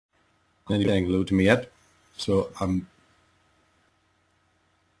Anybody saying hello to me yet? So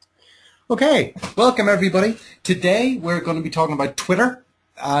okay. Welcome everybody. Today we're going to be talking about Twitter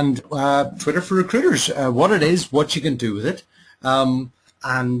and Twitter for recruiters. What it is, what you can do with it,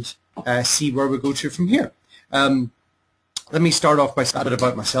 and see where we go to from here. Let me start off by saying a bit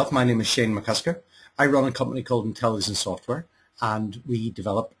about myself. My name is Shane McCusker. I run a company called Recruitment Software, and we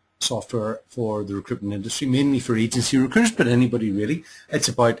develop software for the recruitment industry, mainly for agency recruiters, but anybody really. It's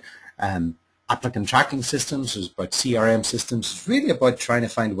about applicant tracking systems, it's about CRM systems. It's really about trying to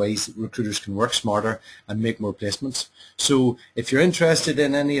find ways that recruiters can work smarter and make more placements. So if you're interested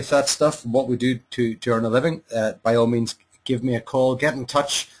in any of that stuff, what we do to earn a living, by all means, give me a call, get in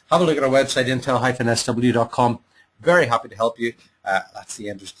touch, have a look at our website, intel-sw.com. Very happy to help you. That's the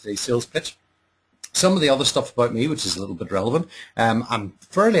end of today's sales pitch. Some of the other stuff about me, which is a little bit relevant, I'm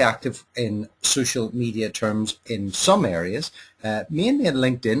fairly active in social media terms in some areas, mainly in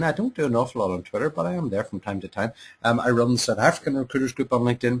LinkedIn. I don't do an awful lot on Twitter, but I am there from time to time. I run the South African Recruiters Group on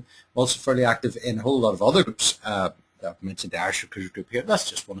LinkedIn. I'm also fairly active in a whole lot of other groups. I've mentioned the Irish Recruiters Group here. That's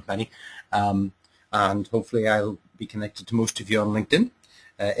just one of many. And hopefully I'll be connected to most of you on LinkedIn.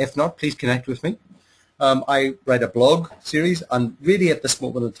 If not, please connect with me. I write a blog series, and really at this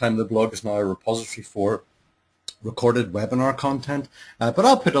moment in time the blog is now a repository for recorded webinar content, but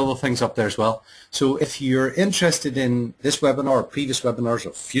I'll put other things up there as well. So if you're interested in this webinar or previous webinars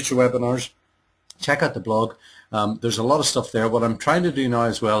or future webinars, check out the blog. There's a lot of stuff there. What I'm trying to do now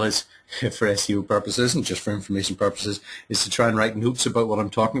as well is, for SEO purposes and just for information purposes, is to try and write notes about what I'm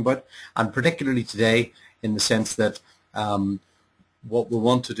talking about, and particularly today in the sense that what we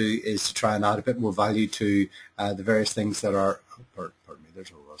want to do is to try and add a bit more value to the various things that are, pardon me,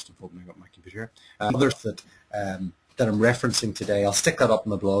 there's a rust of opening up my computer, others that I'm referencing today. I'll stick that up in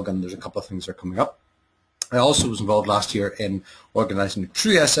the blog, and there's a couple of things that are coming up. I also was involved last year in organising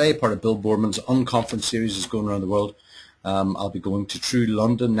True SA, part of Bill Boorman's Unconference series is going around the world. I'll be going to True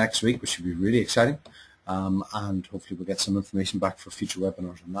London next week, which should be really exciting, and hopefully we'll get some information back for future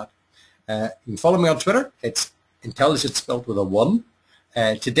webinars on that. You can follow me on Twitter. It's intelligence spelled with a 1.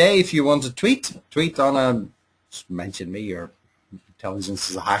 Today, if you want to tweet on mention me, or intelligence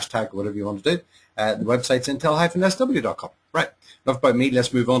is a hashtag, whatever you want to do. The website's intel-sw.com. Right, enough about me.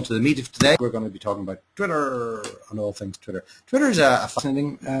 Let's move on to the meat of today. We're going to be talking about Twitter and all things Twitter. Twitter is a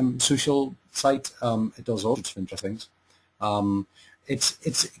fascinating social site. It does all sorts of interesting things.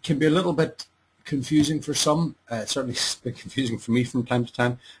 It can be a little bit confusing for some, certainly it's been confusing for me from time to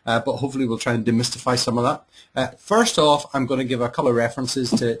time, but hopefully we'll try and demystify some of that. First off, I'm going to give a couple of references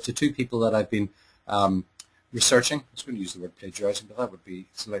to two people that I've been researching. I was going to use the word plagiarizing, but that would be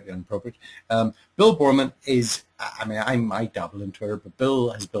slightly inappropriate. Bill Boorman is, I might dabble in Twitter, but Bill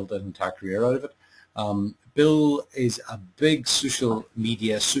has built an entire career out of it. Bill is a big social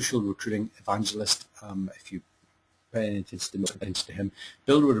media, social recruiting evangelist. If you paying attention to him.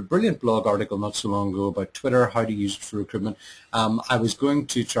 Bill wrote a brilliant blog article not so long ago about Twitter, how to use it for recruitment. I was going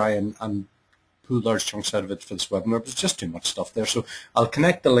to try and pull large chunks out of it for this webinar, but there's just too much stuff there. So I'll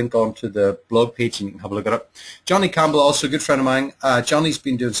connect the link onto the blog page and you can have a look at it. Johnny Campbell, also a good friend of mine. Johnny's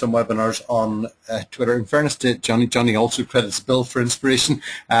been doing some webinars on Twitter. In fairness to Johnny, Johnny also credits Bill for inspiration,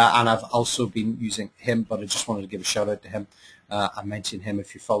 and I've also been using him, but I just wanted to give a shout out to him. I mentioned him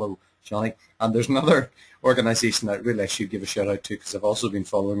if you follow Johnny. And there's another organization that really I should give a shout out to, because I've also been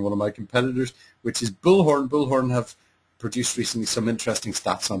following one of my competitors, which is Bullhorn. Bullhorn have produced recently some interesting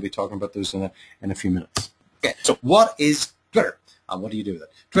stats, and I'll be talking about those in a few minutes. Okay, so what is Twitter, and what do you do with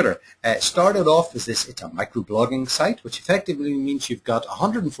it? Twitter started off as it's a microblogging site, which effectively means you've got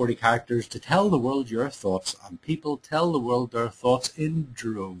 140 characters to tell the world your thoughts, and people tell the world their thoughts in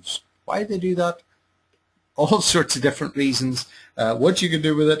droves. Why do they do that? All sorts of different reasons, what you can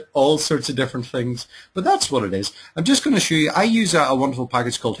do with it, all sorts of different things, but that's what it is. I'm just going to show you. I use a wonderful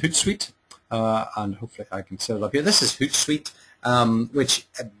package called Hootsuite, and hopefully I can set it up here. This is Hootsuite, which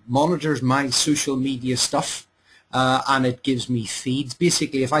monitors my social media stuff, and it gives me feeds.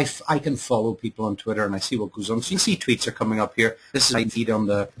 Basically, if I can follow people on Twitter and I see what goes on, so you can see tweets are coming up here. This is my feed on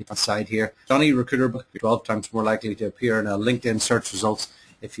the side here. Johnny Recruiter, 12 times more likely to appear in a LinkedIn search results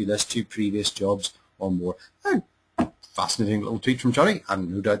if you list 2 previous jobs or more. Fascinating little tweet from Johnny,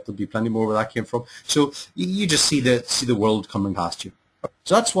 and no doubt there'll be plenty more where that came from. So you just see the world coming past you.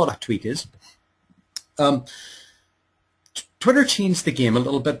 So that's what a tweet is. Twitter changed the game a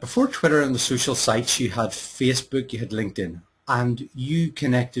little bit. Before Twitter and the social sites, you had Facebook, you had LinkedIn, and you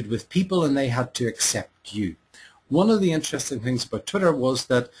connected with people and they had to accept you. One of the interesting things about Twitter was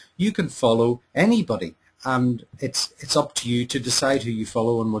that you can follow anybody, and it's up to you to decide who you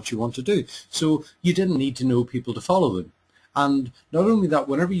follow and what you want to do. So you didn't need to know people to follow them. And not only that,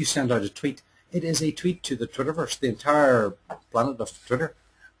 whenever you send out a tweet, it is a tweet to the Twitterverse, the entire planet of Twitter.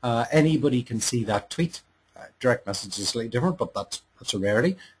 Anybody can see that tweet. Direct message is slightly different, but that's a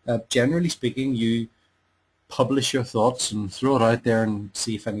rarity. Generally speaking, you publish your thoughts and throw it out there and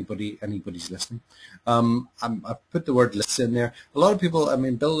see if anybody's listening. I've put the word lists in there. A lot of people, I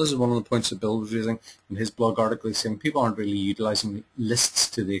mean, Bill, this is one of the points that Bill was using in his blog article. He's saying people aren't really utilizing lists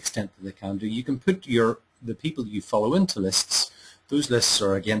to the extent that they can do. You can put the people you follow into lists. Those lists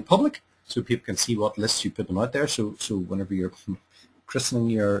are again public, so people can see what lists you put them out there. So whenever you're christening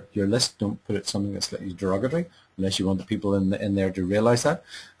your list, don't put it something that's slightly derogatory, unless you want the people in there to realize that.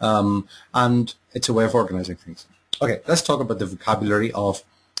 And it's a way of organizing things. Okay, let's talk about the vocabulary of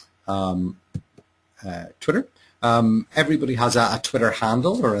Twitter. Everybody has a Twitter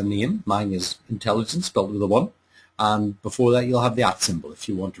handle or a name. Mine is Intelligence, spelled with a 1. And before that, you'll have the @ symbol. If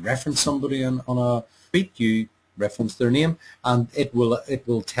you want to reference somebody on a tweet, you reference their name, and it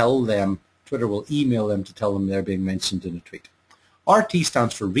will tell them, Twitter will email them to tell them they're being mentioned in a tweet. RT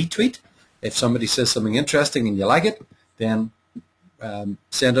stands for retweet. If somebody says something interesting and you like it, then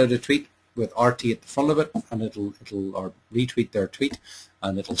send out a tweet with RT at the front of it, and it'll or retweet their tweet,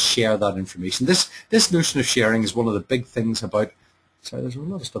 and it'll share that information. This notion of sharing is one of the big things about. Sorry, there's a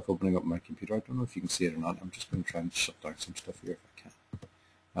lot of stuff opening up on my computer. I don't know if you can see it or not. I'm just going to try and shut down some stuff here if I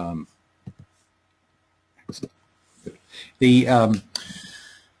can. Excellent. Good. The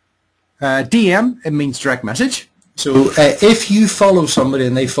DM, it means direct message. So if you follow somebody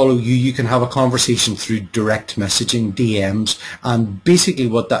and they follow you, you can have a conversation through direct messaging, DMs, and basically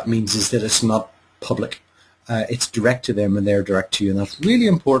what that means is that it's not public. It's direct to them and they're direct to you, and that's really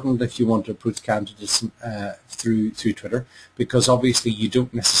important if you want to approach candidates through Twitter, because obviously you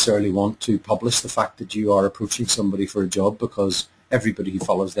don't necessarily want to publish the fact that you are approaching somebody for a job, because everybody who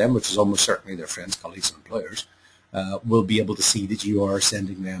follows them, which is almost certainly their friends, colleagues, and employers, will be able to see that you are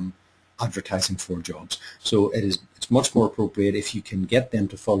sending them advertising for jobs. So it's much more appropriate if you can get them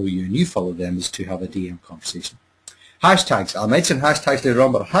to follow you and you follow them, is to have a DM conversation. Hashtags. I'll mention hashtags later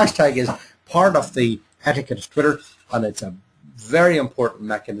on, but a hashtag is part of the etiquette of Twitter, and it's a very important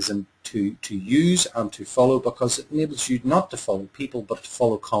mechanism to use and to follow, because it enables you not to follow people but to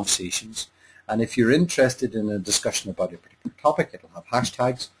follow conversations. And if you're interested in a discussion about a particular topic, it'll have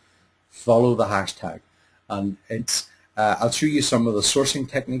hashtags. Follow the hashtag. And it's I'll show you some of the sourcing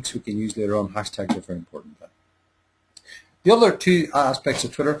techniques we can use later on. Hashtags are very important. The other two aspects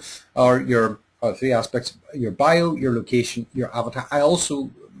of Twitter are three aspects: your bio, your location, your avatar. I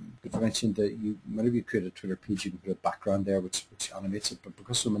also mentioned that whenever you create a Twitter page, you can put a background there which animates it. But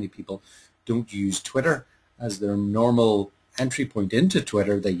because so many people don't use Twitter as their normal entry point into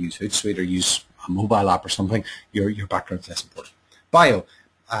Twitter, they use Hootsuite or use a mobile app or something, your background is less important. Bio,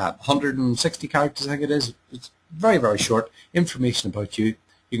 160 characters, I think it is. It's very, very short. Information about you.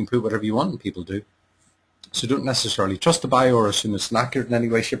 You can put whatever you want, and people do. So don't necessarily trust the bio or assume it's inaccurate in any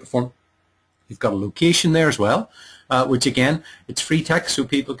way, shape, or form. You've got a location there as well, which again, it's free text, so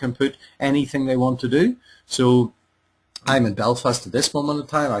people can put anything they want to do. So I'm in Belfast at this moment in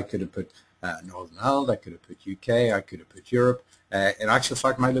time. I could have put Northern Ireland, I could have put UK, I could have put Europe. In actual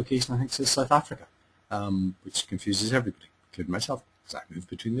fact, my location, I think, says South Africa, which confuses everybody, including myself, because I move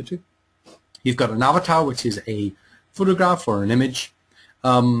between the two. You've got an avatar, which is a photograph or an image.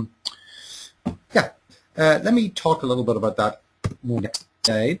 Let me talk a little bit about that more next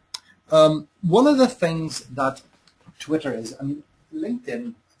day. One of the things that Twitter is, I mean,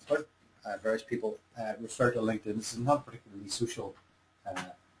 LinkedIn, various people refer to LinkedIn. This is not a particularly social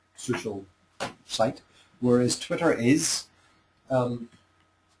site, whereas Twitter is.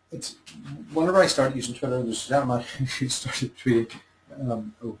 It's whenever I started using Twitter, there's a gentleman who started tweeting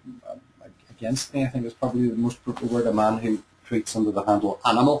against me. I think it's probably the most appropriate word, a man who tweets under the handle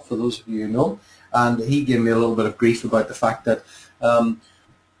Animal, for those of you who know. And he gave me a little bit of grief about the fact that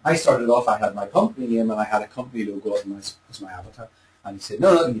I started off, I had my company name and I had a company logo as my avatar. And he said,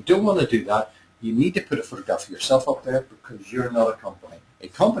 no, you don't want to do that. You need to put a photograph of yourself up there, because you're not a company. A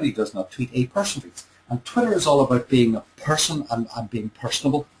company does not tweet, a person tweets. And Twitter is all about being a person and being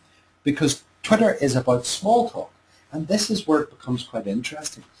personable, because Twitter is about small talk. And this is where it becomes quite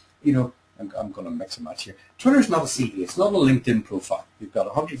interesting. You know, I'm going to mix and match here. Twitter is not a CV. It's not a LinkedIn profile. You've got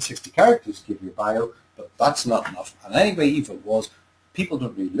 160 characters to give your bio, but that's not enough. And anyway, even if it was, people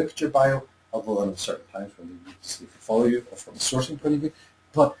don't really look at your bio, other than at certain times when they need to see if they follow you or from a sourcing point of view.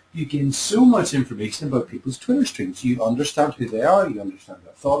 But you gain so much information about people's Twitter streams. You understand who they are. You understand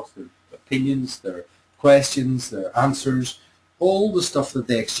their thoughts, their opinions, their questions, their answers, all the stuff that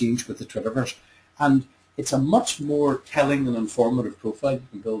they exchange with the Twitterverse. And it's a much more telling and informative profile you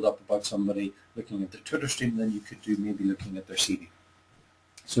can build up about somebody looking at their Twitter stream than you could do maybe looking at their CV.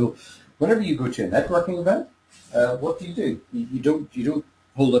 So whenever you go to a networking event, what do? You don't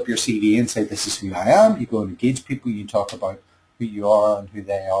hold up your CV and say, this is who I am. You go and engage people. You talk about who you are and who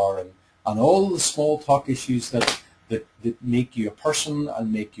they are, and all the small talk issues that make you a person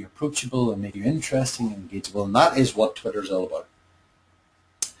and make you approachable and make you interesting and engageable. And that is what Twitter is all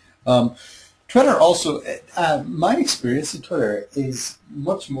about. Twitter also, my experience of Twitter is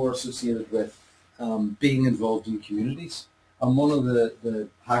much more associated with being involved in communities. And one of the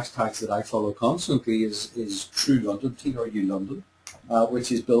hashtags that I follow constantly is True London, TRU London,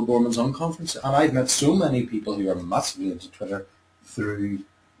 which is Bill Borman's own conference. And I've met so many people who are massively into Twitter through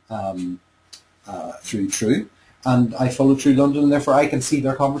True. And I follow True London, and therefore I can see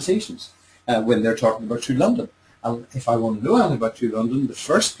their conversations when they're talking about True London. And if I want to know anything about True London, the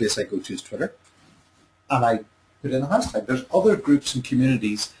first place I go to is Twitter, and I put in a hashtag. There's other groups and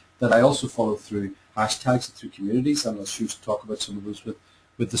communities that I also follow through hashtags and through communities, and I'll choose to talk about some of those with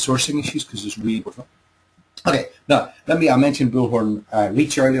the sourcing issues because it's really important. Okay, now I mentioned Bullhorn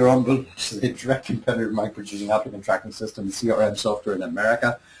Reach earlier on. Bullhorn is the direct competitor of my producing applicant tracking system, CRM software in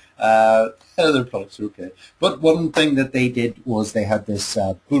America. Other products are okay, but one thing that they did was they had this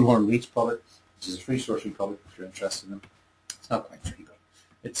Bullhorn Reach product, which is a free sourcing product if you're interested in them. It's not quite free, but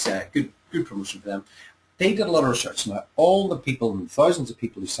it's good promotion for them. They did a lot of research. Now, all the people, and thousands of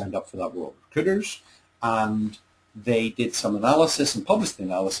people who signed up for that were recruiters, and they did some analysis and published the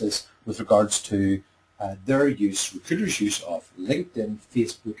analysis with regards to their use, recruiters' use of LinkedIn,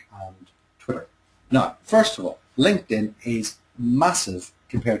 Facebook, and Twitter. Now, first of all, LinkedIn is massive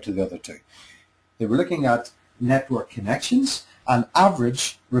compared to the other two. They were looking at network connections. An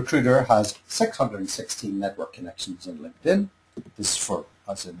average recruiter has 616 network connections on LinkedIn. This is for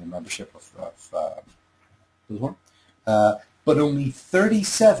us in the membership of Bullhorn. But only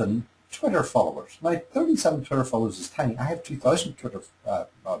 37 Twitter followers. Now, 37 Twitter followers is tiny. I have 2,000 Twitter,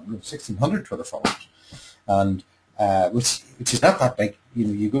 1,600 Twitter followers, and which is not that big. You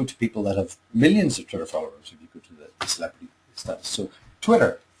know, you go to people that have millions of Twitter followers if you go to the celebrity status. So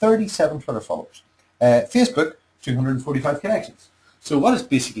Twitter, 37 Twitter followers. Facebook, 245 connections. So what it's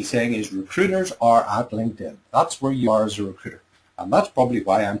basically saying is recruiters are at LinkedIn. That's where you are as a recruiter. And that's probably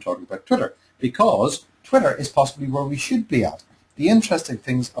why I'm talking about Twitter, because Twitter is possibly where we should be at. The interesting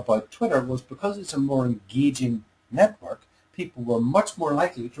things about Twitter was because it's a more engaging network, people were much more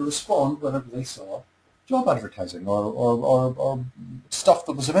likely to respond whenever they saw job advertising or stuff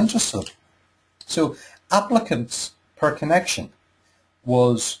that was of interest to them. So applicants per connection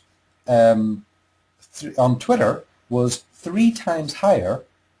was on Twitter was 3 times higher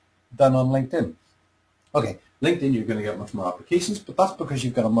than on LinkedIn. Okay, LinkedIn you're going to get much more applications, but that's because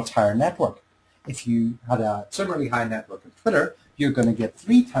you've got a much higher network. If you had a similarly high network on Twitter, you're going to get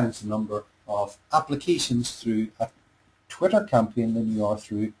 3 times the number of applications through a Twitter campaign than you are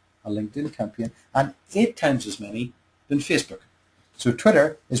through a LinkedIn campaign, and 8 times as many than Facebook. So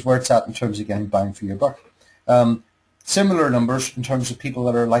Twitter is where it's at in terms of getting bang for your buck. Similar numbers in terms of people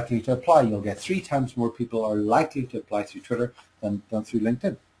that are likely to apply. You'll get 3 times more people are likely to apply through Twitter than through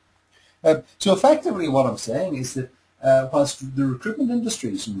LinkedIn. So effectively what I'm saying is that whilst the recruitment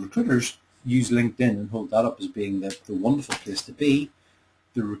industries and recruiters use LinkedIn and hold that up as being the wonderful place to be,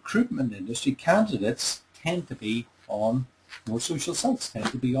 the recruitment industry candidates tend to be on more social sites, tend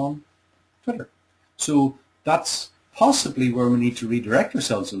to be on Twitter. So that's possibly where we need to redirect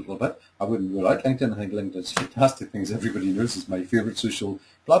ourselves a little bit. I wouldn't rule out LinkedIn. I think LinkedIn's fantastic things. Everybody knows it's my favorite social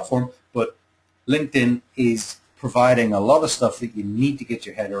platform, but LinkedIn is providing a lot of stuff that you need to get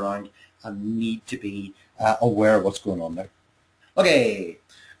your head around and need to be aware of what's going on there. Okay.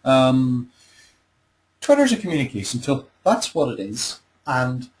 Twitter's a communication tool. That's what it is,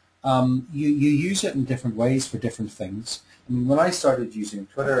 and you use it in different ways for different things. I mean, when I started using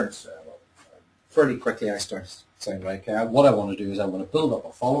Twitter, fairly quickly I started saying, like, what I want to do is I want to build up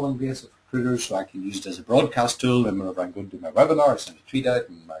a following base of recruiters so I can use it as a broadcast tool, and whenever I'm going to do my webinar, I send a tweet out,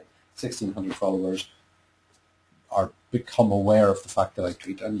 and my 1,600 followers are become aware of the fact that I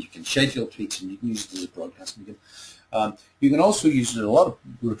tweet, and you can schedule tweets and you can use it as a broadcast medium. You can also use it. A lot of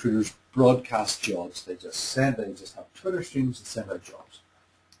recruiters broadcast jobs. They just have Twitter streams and send out jobs.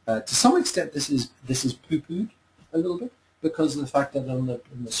 To some extent, this is poo-pooed a little bit because of the fact that on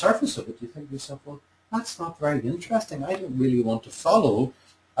the surface of it, you think to yourself, well, that's not very interesting. I don't really want to follow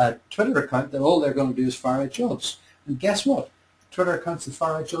a Twitter account that all they're going to do is fire out jobs. And guess what? Twitter accounts that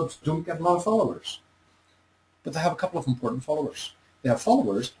fire out jobs don't get a lot of followers. But they have a couple of important followers. They have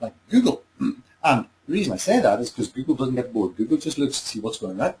followers like Google. And The reason I say that is because Google doesn't get bored. Google just looks to see what's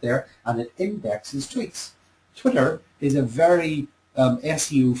going right there, and it indexes tweets. Twitter is a very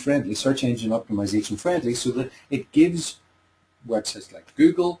SEO friendly, search engine optimization friendly, so that it gives websites like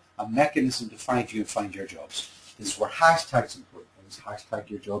Google a mechanism to find you and find your jobs. This is where hashtags important. Hashtag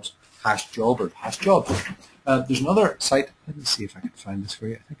your jobs, hash job or hash jobs. There's another site. Let me see if I can find this for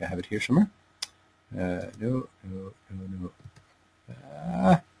you. I think I have it here somewhere. No.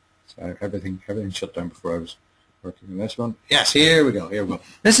 Sorry, everything shut down before I was working on this one. Yes, here we go.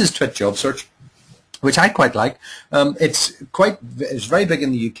 This is Twit Job Search, which I quite like. It's very big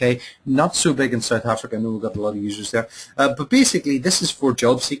in the UK, not so big in South Africa. I know we've got a lot of users there. But basically, this is for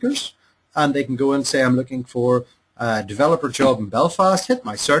job seekers, and they can go and say, I'm looking for a developer job in Belfast, hit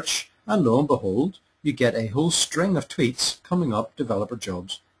my search, and lo and behold, you get a whole string of tweets coming up, developer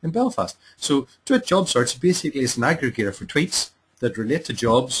jobs in Belfast. So Twit Job Search basically is an aggregator for tweets that relate to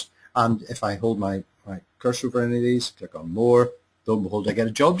jobs, and if I hold my cursor over any of these, click on more, lo and behold, I get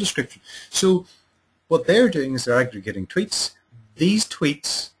a job description. So what they're doing is they're aggregating tweets. These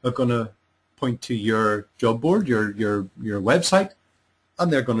tweets are going to point to your job board, your website,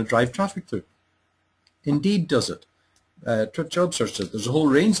 and they're going to drive traffic through. Indeed does it. Twit Job Search does it. There's a whole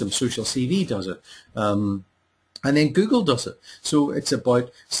range of them. Social CV does it. And then Google does it. So it's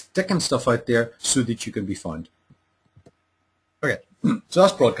about sticking stuff out there so that you can be found. Okay, so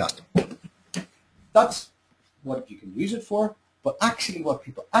that's broadcasting. That's what you can use it for. But actually what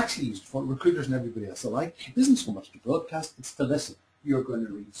people actually use it for, recruiters and everybody else alike, isn't so much to broadcast, it's to listen. You're going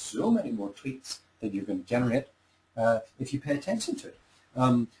to read so many more tweets that you're going to generate if you pay attention to it.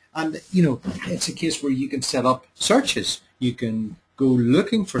 And, you know, it's a case where you can set up searches. You can go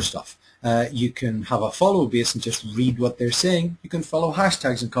looking for stuff. You can have a follow base and just read what they're saying. You can follow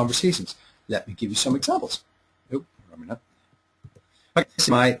hashtags and conversations. Let me give you some examples. Oh, remember that. Okay, this is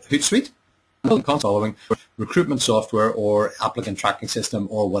my Hootsuite. I'm following recruitment software or applicant tracking system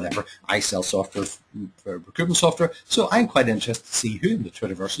or whatever. I sell software for recruitment software, so I'm quite interested to see who in the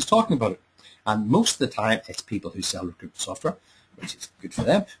Twitterverse is talking about it. And most of the time, it's people who sell recruitment software, which is good for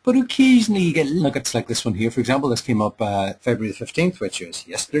them. But occasionally you get nuggets like this one here. For example, this came up February the 15th, which was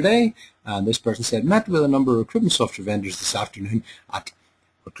yesterday. And this person said, met with a number of recruitment software vendors this afternoon at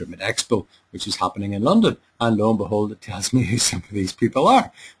Recruitment Expo, which is happening in London. And lo and behold, it tells me who some of these people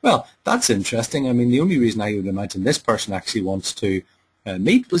are. Well, that's interesting. I mean, the only reason I would imagine this person actually wants to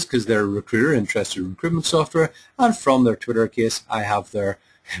meet was because they're a recruiter interested in recruitment software. And from their Twitter case, I have their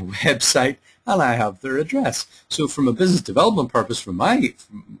website and I have their address. So from a business development purpose, from my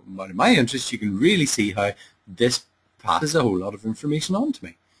interest, you can really see how this passes a whole lot of information on to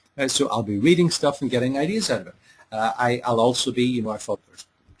me. So I'll be reading stuff and getting ideas out of it. I'll also be, you know, I follow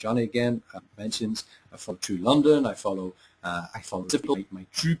Johnny again mentions. I follow True London. I follow my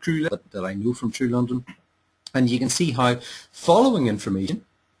True Crew that I know from True London, and you can see how following information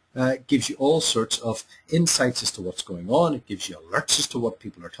gives you all sorts of insights as to what's going on. It gives you alerts as to what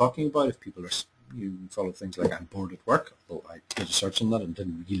people are talking about. If people are, you follow things like I'm bored at work, although I did a search on that and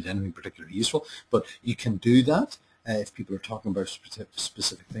didn't yield anything particularly useful, but you can do that if people are talking about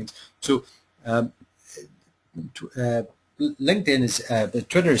specific things. So LinkedIn is,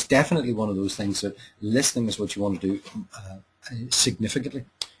 Twitter is definitely one of those things that listening is what you want to do significantly.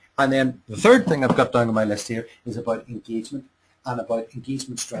 And then the third thing I've got down on my list here is about engagement and about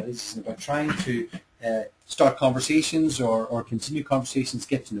engagement strategies and about trying to start conversations or continue conversations,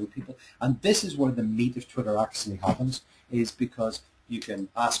 get to know people. And this is where the meat of Twitter actually happens, is because you can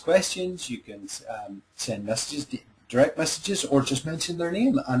ask questions, you can send messages, direct messages, or just mention their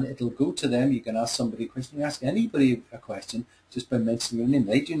name and it'll go to them. You can ask somebody a question, you ask anybody a question just by mentioning their name.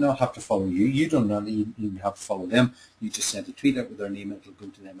 They do not have to follow you. You don't even have to follow them. You just send a tweet out with their name and it'll go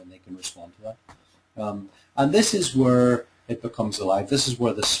to them and they can respond to that. And this is where it becomes alive. This is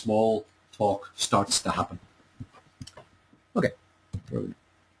where the small talk starts to happen. Okay.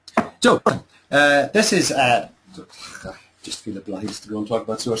 So this is just feel obliged to go and talk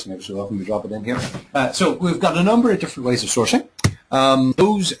about sourcing every so often. We drop it in here. So we've got a number of different ways of sourcing.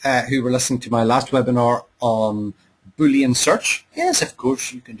 Those who were listening to my last webinar on Boolean search, yes, of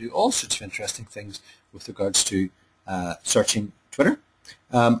course, you can do all sorts of interesting things with regards to searching Twitter.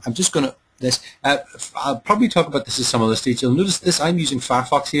 I'm just going to I'll probably talk about this at some other stage. You'll notice this. I'm using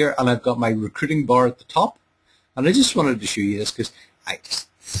Firefox here, and I've got my recruiting bar at the top. And I just wanted to show you this because it's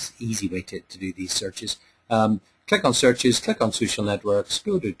an easy way to do these searches. Click on searches, click on social networks,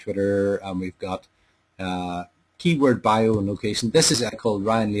 go to Twitter, and we've got keyword bio and location. This is called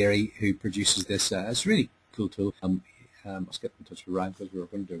Ryan Leary, who produces this. It's a really cool tool. Let's get in touch with Ryan because we were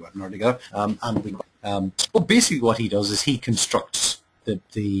going to do a webinar together. Well, basically what he does is he constructs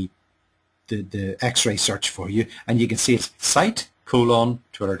the the X-ray search for you, and you can see it's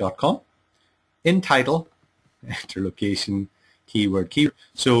site:/twitter.com. In title, enter location, keyword.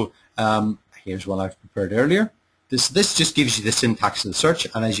 So here's one I've prepared earlier. This just gives you the syntax of the search,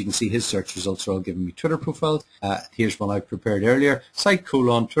 and as you can see, his search results are all giving me Twitter profiles. Here's one I've prepared earlier,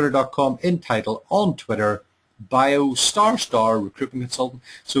 site:/twitter.com, in title, on Twitter, bio, ** recruitment consultant.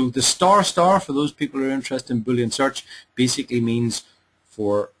 So the ** for those people who are interested in Boolean search basically means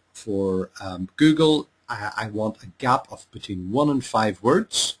for Google, I want a gap of between 1 and 5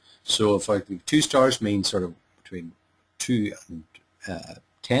 words. So if I think 2 stars means sort of between 2 and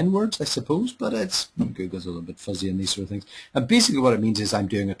 10 words, I suppose, but Google's a little bit fuzzy on these sort of things. And basically what it means is I'm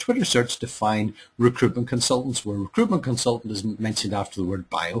doing a Twitter search to find recruitment consultants, where recruitment consultant is mentioned after the word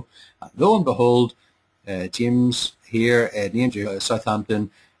bio. And lo and behold, James here, named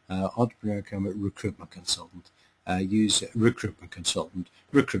Southampton, entrepreneur, recruitment consultant. Use recruitment consultant.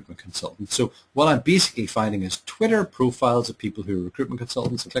 So what I'm basically finding is Twitter profiles of people who are recruitment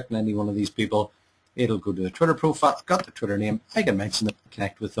consultants. I'm clicking any one of these people, it'll go to the Twitter profile. I've got the Twitter name. I can mention them,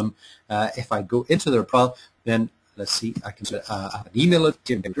 connect with them. If I go into their profile, then let's see, I can have an email at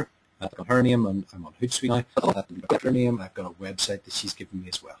Jim Baker. I've got her name, and I'm on Hootsuite now. I've got her name. I've got a website that she's given me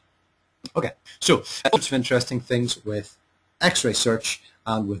as well. Okay, so lots of interesting things with X-ray search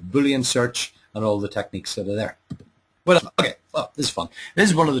and with Boolean search and all the techniques that are there. Well, okay, well, this is fun. This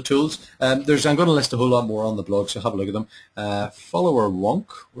is one of the tools. I'm going to list a whole lot more on the blog, so have a look at them. Follower Wonk.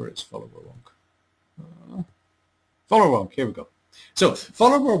 Where is Follower Wonk? Follower Wonk, here we go. So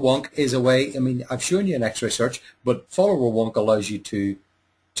Follower Wonk is a way, I mean, I've shown you an X-ray search, but Follower Wonk allows you to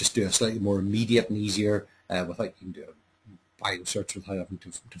just do a slightly more immediate and easier, without you can do a bio search without having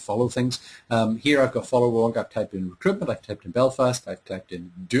to follow things. Here I've got Follower Wonk. I've typed in recruitment, I've typed in Belfast, I've typed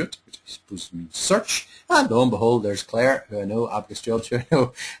in do it, which I suppose means search, and lo and behold, there's Claire, who I know, Abacus Jobs, who I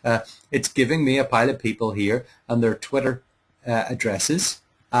know. It's giving me a pile of people here and their Twitter addresses.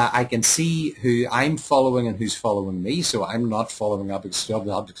 I can see who I'm following and who's following me, so I'm not following Abacus Jobs,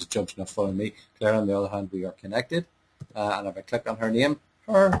 Abacus Jobs not following me. Claire, on the other hand, we are connected, and if I click on her name,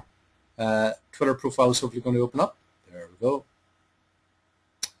 her Twitter profile is hopefully going to open up. There we go.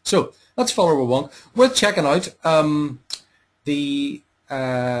 So that's Follower Wonk. Worth checking out.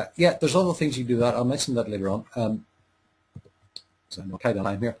 Yeah, there's other things you do that. I'll mention that later on. So I'm tight on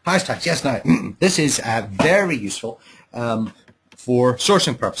time here. Hashtags, yes, now this is very useful for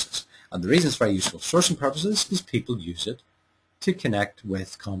sourcing purposes, and the reason it's very useful for sourcing purposes is people use it to connect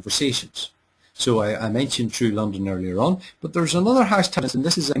with conversations. So I mentioned True London earlier on, but there's another hashtag, and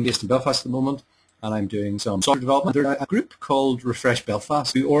this is I'm based in Belfast at the moment, and I'm doing some software development. There's a group called Refresh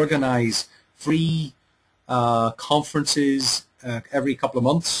Belfast who organise free conferences every couple of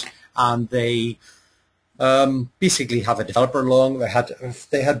months, and they basically have a developer along.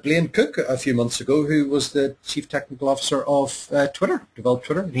 They had Blaine Cook a few months ago, who was the Chief Technical Officer of Twitter, developed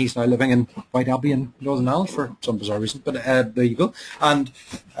Twitter, and he's now living in White Abbey in Northern Ireland for some bizarre reason, but there you go. And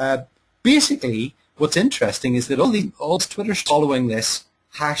basically what's interesting is that all Twitter's following this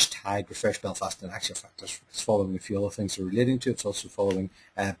hashtag Refresh Belfast, and actually in fact it's following a few other things they're relating to. It's also following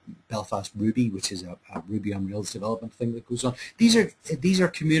Belfast Ruby, which is a Ruby on Rails development thing that goes on. These are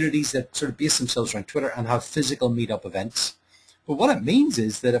communities that sort of base themselves around Twitter and have physical meetup events. But what it means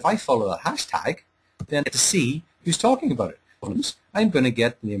is that if I follow that hashtag, then I get to see who's talking about it. I'm going to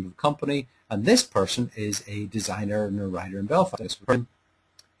get the name of the company, and this person is a designer and a writer in Belfast. This person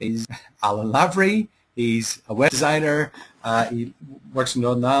is Alan Lavery. He's a web designer. He works in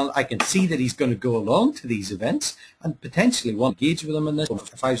Northern Ireland. I can see that he's going to go along to these events and potentially want to engage with them in this.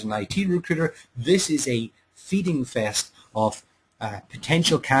 If I was an IT recruiter, this is a feeding fest of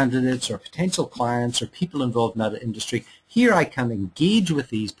potential candidates or potential clients or people involved in that industry. Here I can engage with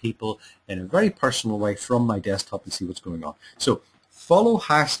these people in a very personal way from my desktop and see what's going on. So follow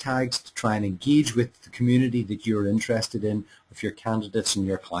hashtags to try and engage with the community that you're interested in, with your candidates and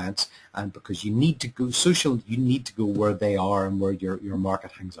your clients, and because you need to go social, you need to go where they are and where your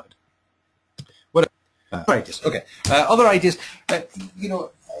market hangs out. What other ideas? Okay, other ideas.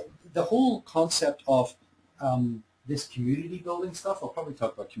 The whole concept of this community building stuff. I'll probably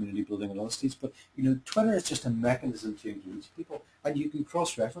talk about community building in other stages, but Twitter is just a mechanism to engage people, and you can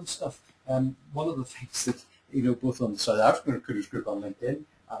cross-reference stuff. One of the things that both on the South African recruiters group on LinkedIn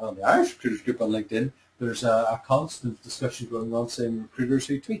and on the Irish recruiters group on LinkedIn, there's a constant discussion going on saying recruiters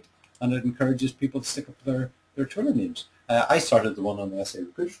who tweet, and it encourages people to stick up their Twitter names. I started the one on the SA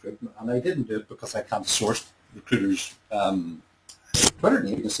recruiters group, and I didn't do it because I can't source recruiters' Twitter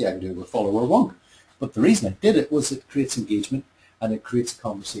name. You can see I can do it with Follower Wonk. But the reason I did it was it creates engagement, and it creates a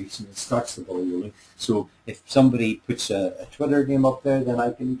conversation. It starts the ball rolling. So if somebody puts a Twitter name up there, then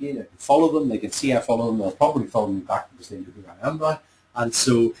I can follow them. They can see I follow them. They'll probably follow me back because they know who I am now. And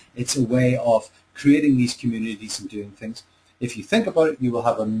so it's a way of creating these communities and doing things. If you think about it, you will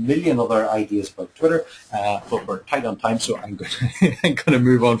have a million other ideas about Twitter, but we're tight on time, so I'm going to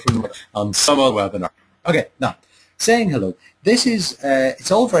move on from some other webinar. Okay, now, saying hello. This is,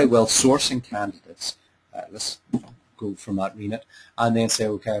 it's all very well sourcing candidates. Let's go from that remit, and then say,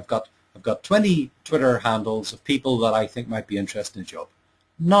 okay, I've got 20 Twitter handles of people that I think might be interested in a job.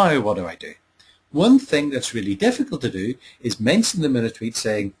 Now, what do I do? One thing that's really difficult to do is mention them in a tweet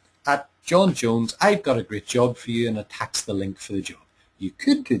saying, at John Jones, I've got a great job for you, and attach the link for the job. You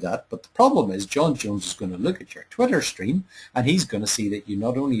could do that, but the problem is John Jones is going to look at your Twitter stream, and he's going to see that you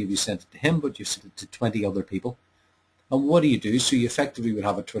not only have you sent it to him, but you've sent it to 20 other people. And what do you do? So you effectively would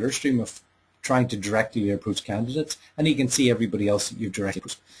have a Twitter stream of trying to directly approach candidates, and he can see everybody else that you've directly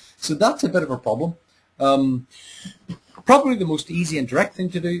approached. So that's a bit of a problem. Probably the most easy and direct thing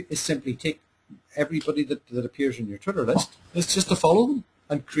to do is simply take everybody that appears in your Twitter list. It's just to follow them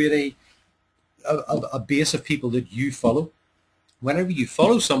and create a base of people that you follow. Whenever you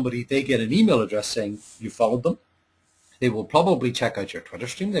follow somebody, they get an email address saying you followed them. They will probably check out your Twitter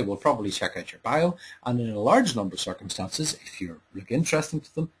stream. They will probably check out your bio. And in a large number of circumstances, if you look interesting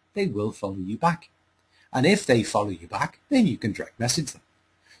to them, they will follow you back. And if they follow you back, then you can direct message them.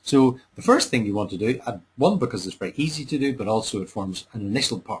 So the first thing you want to do, one, because it's very easy to do, but also it forms an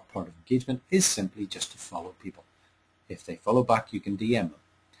initial part of engagement, is simply just to follow people. If they follow back, you can DM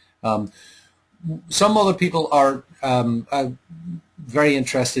them. Some other people are very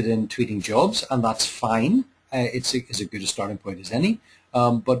interested in tweeting jobs, and that's fine. It's as good a starting point as any.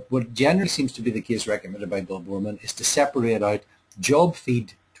 But what generally seems to be the case recommended by Bill Boorman is to separate out job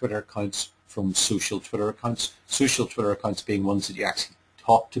feed Twitter accounts from social Twitter accounts. Social Twitter accounts being ones that you actually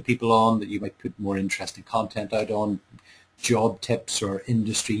talk to people on, that you might put more interesting content out on, job tips or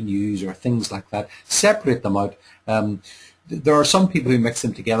industry news or things like that. Separate them out. There are some people who mix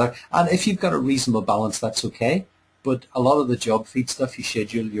them together, and if you've got a reasonable balance, that's okay. But a lot of the job feed stuff, you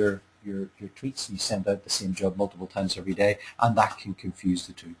schedule your tweets, you send out the same job multiple times every day, and that can confuse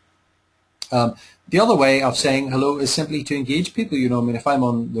the two. The other way of saying hello is simply to engage people. You know, I mean, if I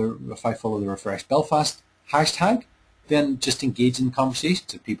follow the Refresh Belfast hashtag, then just engage in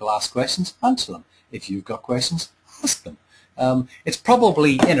conversations. If people ask questions, answer them. If you've got questions, ask them. It's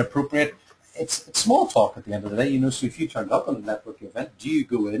probably inappropriate. It's small talk at the end of the day, you know. So if you turned up on a networking event, do you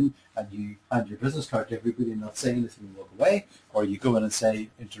go in and you hand your business card to everybody and not say anything and walk away, or you go in and say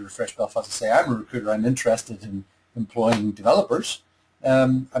into Refresh Belfast and say, I'm a recruiter, I'm interested in employing developers?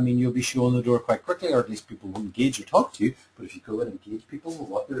 I mean, you'll be shown the door quite quickly, or at least people will engage or talk to you. But if you go in and engage people with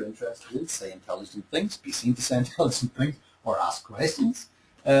what they're interested in, say intelligent things, be seen to say intelligent things, or ask questions,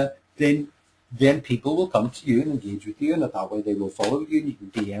 then people will come to you and engage with you, and that way they will follow you, and you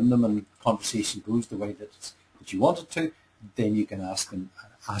can DM them, and conversation goes the way that you want it to. Then you can ask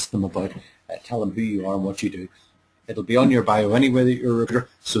them about, tell them who you are and what you do. It'll be on your bio anyway that you're a recruiter,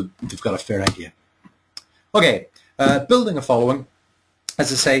 so they've got a fair idea. Okay, building a following. As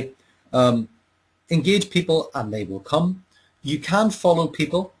I say, engage people and they will come. You can follow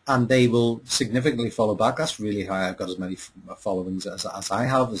people and they will significantly follow back. That's really how I've got as many followings as I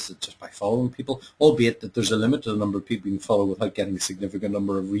have, is just by following people, albeit that there's a limit to the number of people you can follow without getting a significant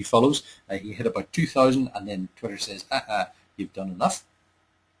number of refollows. You hit about 2,000 and then Twitter says, you've done enough.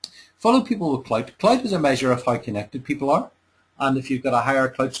 Follow people with clout. Clout is a measure of how connected people are, and if you've got a higher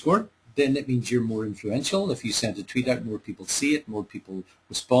clout score, then it means you're more influential. If you send a tweet out, more people see it, more people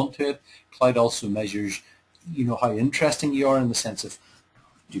respond to it. Clout also measures, you know, how interesting you are, in the sense of,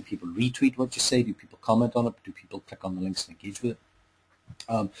 do people retweet what you say? Do people comment on it? Do people click on the links and engage with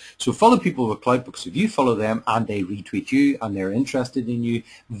it? So follow people with clout, because if you follow them and they retweet you and they're interested in you,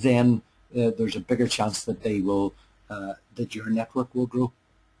 then there's a bigger chance that they will, that your network will grow.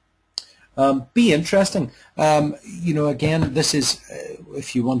 Be interesting. You know, again, this is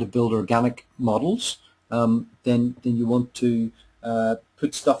if you want to build organic models, then you want to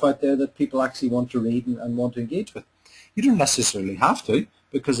put stuff out there that people actually want to read and want to engage with. You don't necessarily have to,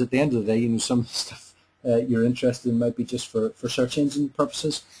 because at the end of the day, you know, some stuff you're interested in might be just for search engine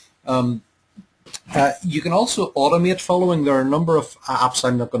purposes. You can also automate following. There are a number of apps.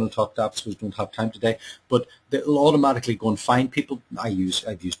 I'm not going to talk to apps because we don't have time today, but they'll automatically go and find people. I've used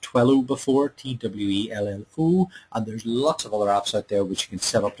Twello before, Twello, and there's lots of other apps out there which you can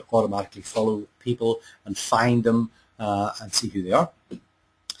set up to automatically follow people and find them and see who they are.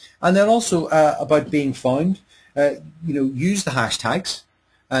 And then also about being found, you know, use the hashtags.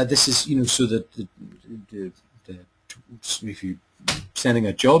 This is, you know, so that if you sending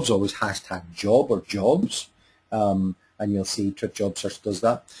out jobs, always hashtag job or jobs. And you'll see Trip Job Search does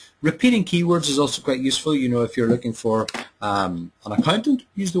that. Repeating keywords is also quite useful. You know, if you're looking for an accountant,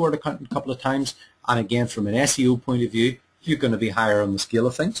 use the word accountant a couple of times. And again, from an SEO point of view, you're going to be higher on the scale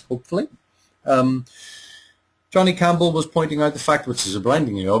of things, hopefully. Johnny Campbell was pointing out the fact, which is a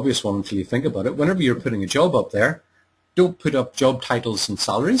blindingly obvious one until you think about it, whenever you're putting a job up there, don't put up job titles and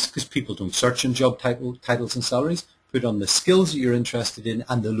salaries, because people don't search in job titles and salaries. Put on the skills that you're interested in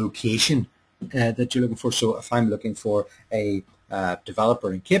and the location that you're looking for. So if I'm looking for a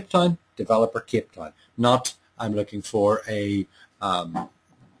developer in Cape Town, developer Cape Town. Not I'm looking for a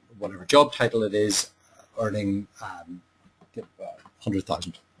whatever job title it is, earning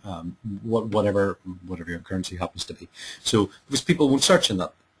 100,000. Whatever your currency happens to be. So because people won't search in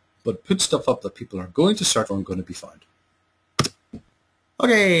that, but put stuff up that people are going to search for and going to be found.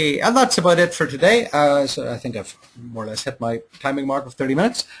 Okay, and that's about it for today. So I think I've more or less hit my timing mark of 30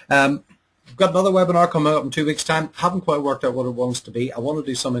 minutes. I've got another webinar coming up in 2 weeks' time. Haven't quite worked out what it wants to be. I want to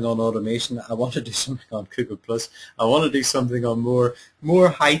do something on automation. I want to do something on Google Plus. I want to do something on more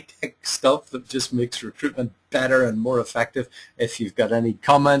high-tech stuff that just makes recruitment better and more effective. If you've got any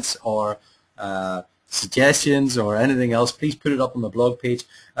comments or suggestions or anything else, please put it up on the blog page.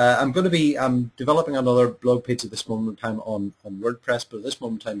 I'm going to be developing another blog page at this moment in time on WordPress, but at this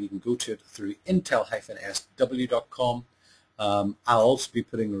moment in time you can go to it through intel-sw.com. I'll also be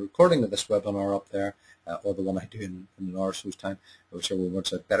putting a recording of this webinar up there, or the one I do in an hour or so's time, whichever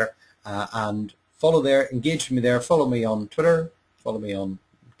works out better. And follow there, engage with me there, follow me on Twitter, connect me on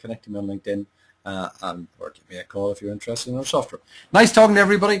LinkedIn, or give me a call if you're interested in our software. Nice talking to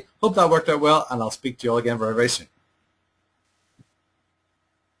everybody. Hope that worked out well, and I'll speak to you all again very, very soon.